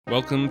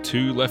Welcome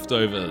to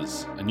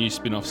Leftovers, a new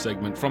spin-off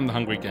segment from The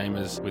Hungry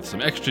Gamers with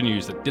some extra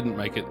news that didn't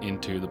make it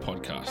into the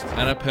podcast.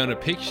 Annapurna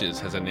Pictures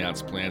has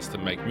announced plans to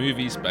make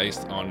movies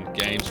based on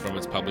games from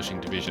its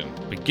publishing division,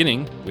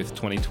 beginning with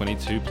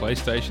 2022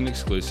 PlayStation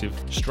exclusive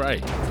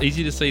Stray. It's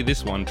easy to see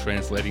this one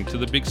translating to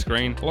the big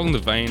screen along the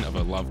vein of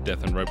a Love,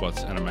 Death and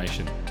Robots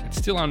animation. It's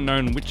still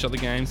unknown which other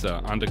games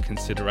are under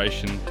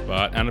consideration,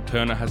 but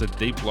Annapurna has a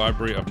deep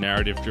library of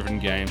narrative-driven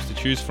games to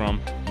choose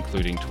from,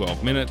 including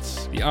 12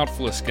 Minutes, The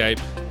Artful Escape,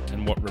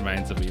 and What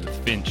Remains of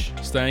Edith Finch.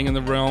 Staying in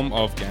the realm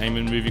of game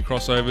and movie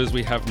crossovers,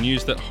 we have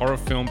news that horror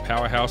film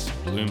powerhouse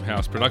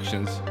Blumhouse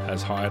Productions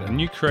has hired a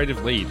new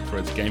creative lead for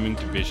its gaming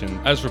division.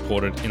 As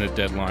reported in a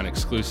Deadline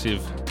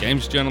exclusive,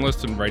 games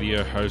journalist and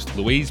radio host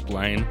Louise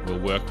Blaine will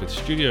work with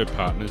studio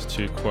partners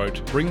to,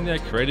 quote, bring their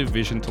creative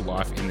vision to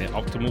life in their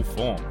optimal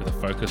form, with a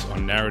focus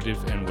on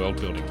narrative and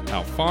world building.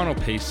 Our final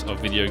piece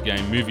of video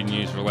game movie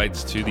news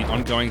relates to the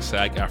ongoing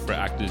SAG-AFTRA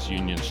Actors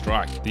Union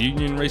strike. The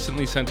union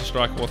recently sent a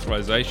strike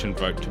authorization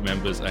vote to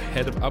members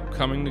ahead of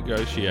upcoming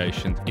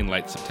negotiations in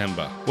late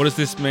September. What does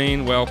this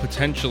mean? Well,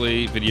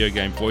 potentially video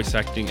game voice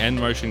acting and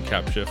motion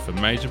capture for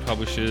major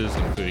publishers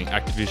including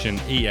Activision,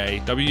 EA,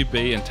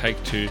 WB and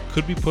Take-Two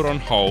could be put on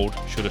hold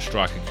should a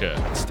strike occur.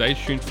 Stay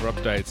tuned for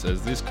updates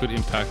as this could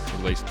impact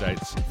release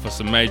dates for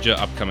some major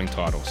upcoming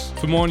titles.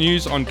 For more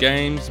news on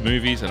games,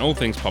 movies and all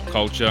things pop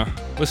culture,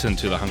 listen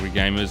to The Hungry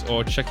Gamers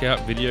or check out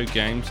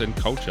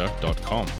videogamesandculture.com.